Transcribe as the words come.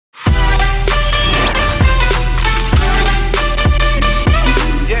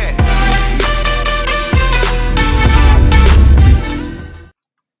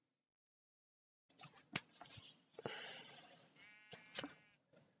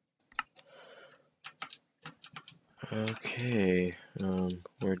Okay.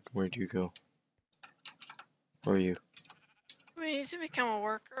 Where'd you go? Where are you? We need to become a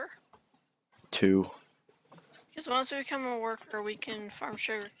worker. 2. Because once we become a worker, we can farm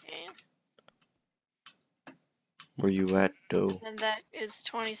sugarcane. Where you at, though? And that is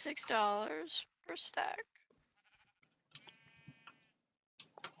 $26 per stack.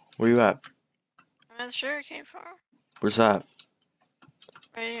 Where you at? I'm at the sugarcane farm. Where's that?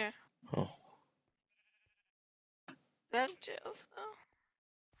 Right here. Oh. That jails though.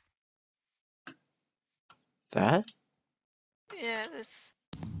 That? Yeah,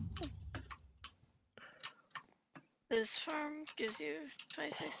 this farm gives you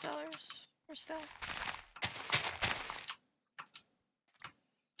 $26 per stack.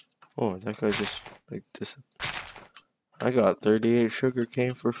 Oh, that guy just like this. I got 38 sugar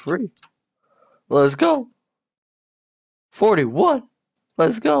cane for free. Let's go. 41.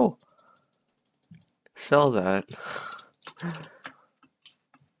 Let's go. Sell that.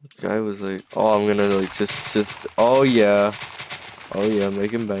 The guy was like, oh, I'm gonna like just. Oh yeah,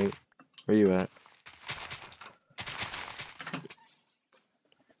 making bank. Where you at?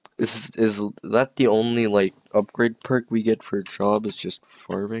 Is that the only like upgrade perk we get for a job? Is just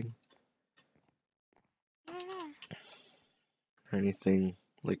farming? I don't know. Anything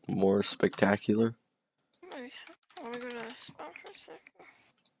like more spectacular? I want to go to spawn for a second.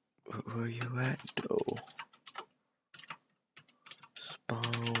 Where you at, though?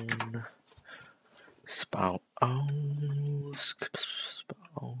 Spawn. Oh,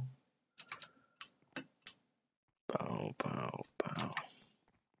 spawn. Bow.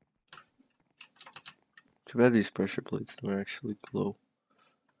 Too bad these pressure plates don't actually glow.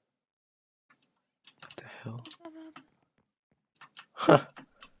 What the hell? Huh.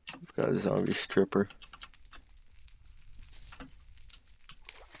 I've got a zombie stripper.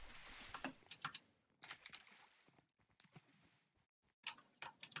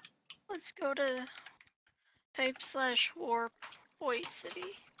 Let's go to type/warp Hoi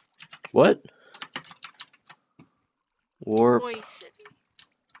City. What? Warp. Hoi City.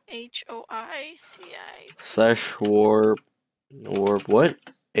 HOICI. /warp. Warp what?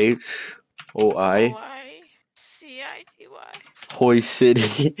 HOI. HOICITY. Hoi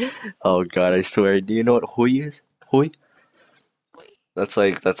City. Oh god, I swear. Do you know what hoi is? Hoi? Hoi. That's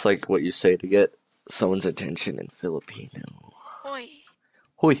like what you say to get someone's attention in Filipino. Hoi.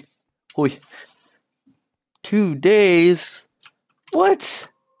 Hoi. Hoi. 2 days? What?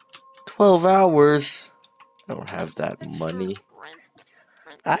 12 hours? I don't have that That's money. for rent.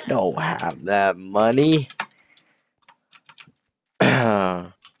 I don't have that money. $5,000,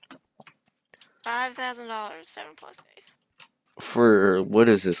 7+ days. For, what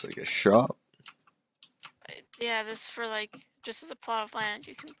is this, like a shop? Yeah, this is for like, just as a plot of land,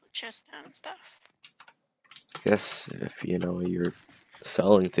 you can put chests down and stuff. I guess if, you know, you're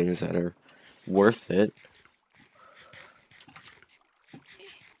selling things that are worth it.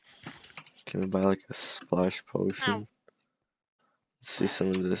 Can we buy like a splash potion? Let's see some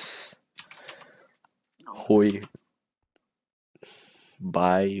of this. Hoi.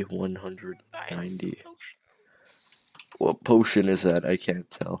 Buy 190. What potion is that? I can't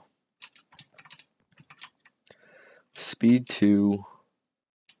tell. Speed 2.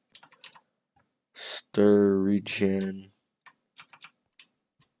 Stir regen.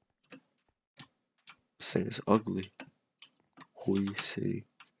 This thing is ugly. Hoi City.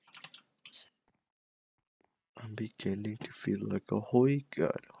 I'm beginning to feel like a hoi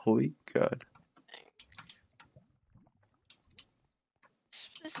god. Hoi god.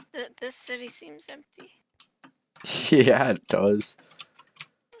 This city seems empty. Yeah, it does.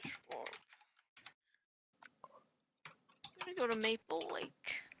 I'm gonna go to Maple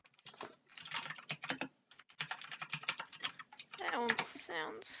Lake. That one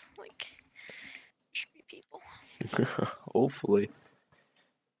sounds like there should be people. Hopefully.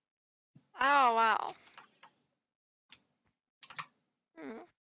 Oh wow.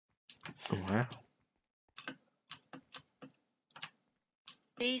 Wow.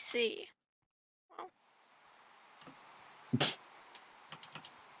 DC. Wow.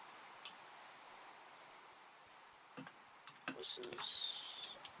 This is...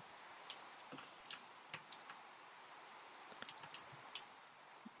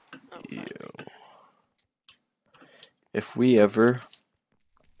 Oh, if we ever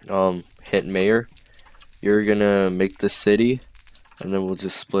hit mayor, you're gonna make the city, and then we'll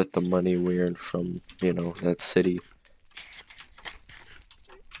just split the money we earn from, you know, that city.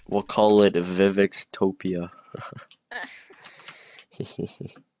 We'll call it VIVX Topia.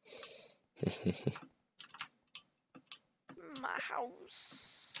 My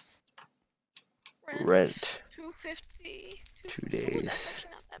house. Rent. 250. 2 Ooh, days. that's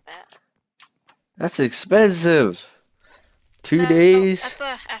actually not that bad. That's expensive. 2 At days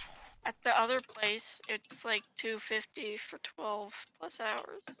at the other place, it's like 250 for 12 plus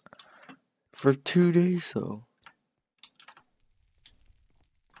hours. for 2 days though.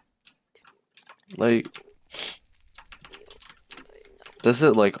 Like, does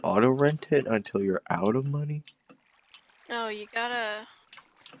it like auto rent it until you're out of money? No, you gotta.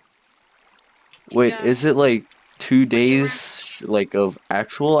 Wait, is it like 2 days like of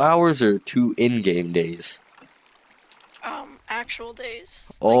actual hours or 2 in-game days? Actual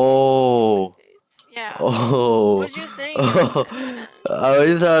days. Oh. Like days. Yeah. Oh. What did you think? Oh.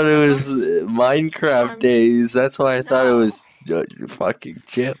 I thought it was Minecraft days. That's why I thought it was fucking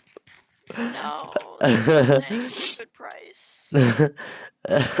chip. No, that's what I'm saying. It's a good price.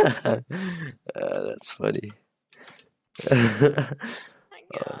 That's funny. My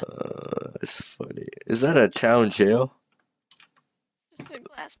God. It's funny. Is that a town jail? Just a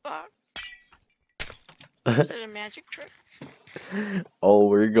glass box. Is it a magic trick? Oh,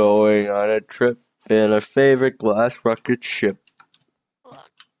 we're going on a trip in a favorite glass rocket ship.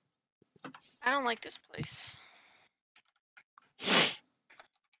 Look. I don't like this place.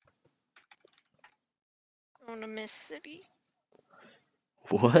 Going to Miss City.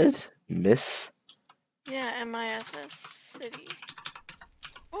 What? Miss? Yeah, M-I-S-S City.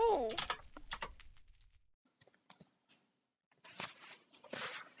 Oh.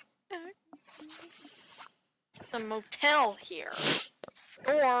 The motel here.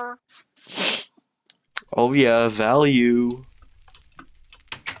 Score. Oh yeah, value.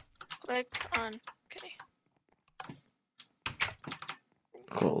 Click on. Okay.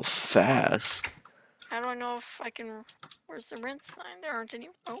 Go fast. How do I know if I can? Where's the rent sign? There aren't any.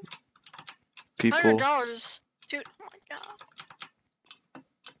 Oh. People. $100. Dude, oh my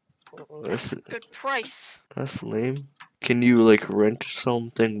God. That's a good price. That's lame. Can you like rent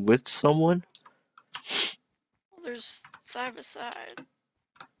something with someone? Well, there's side by side.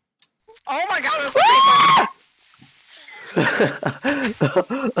 Oh my God, there's a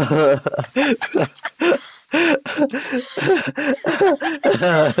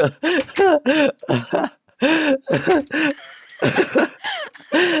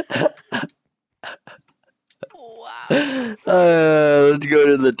Wow. Let's go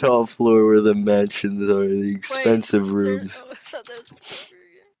to the top floor where the mansions are, the expensive rooms. Oh, I thought that was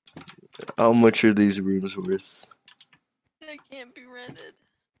again. How much are these rooms worth? They can't be rented.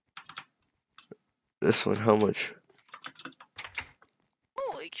 This one, how much?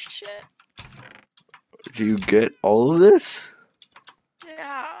 Holy shit. Do you get all of this?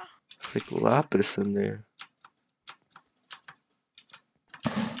 Yeah. It's like lapis in there.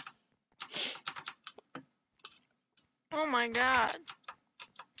 Oh my God.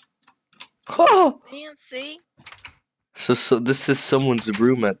 Oh! Fancy. So this is someone's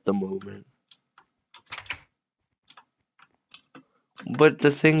room at the moment. But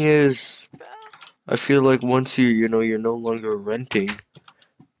the thing is, I feel like once you're no longer renting,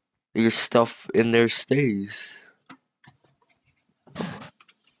 your stuff in there stays.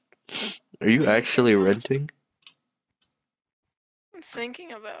 Are you actually renting? I'm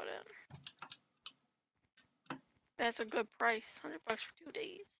thinking about it. That's a good price. $100 for 2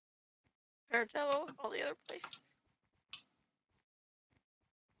 days. Compared to all the other places.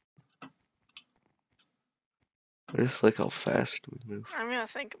 I just like how fast we move. I'm gonna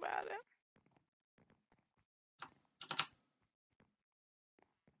think about it.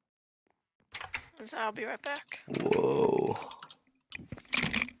 So I'll be right back. Whoa.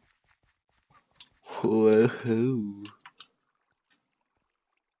 Whoa.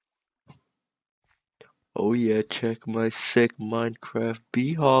 Oh yeah, check my sick Minecraft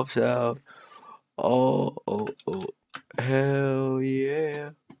beehives out. Oh. Hell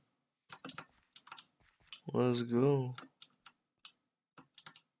yeah. Let's go.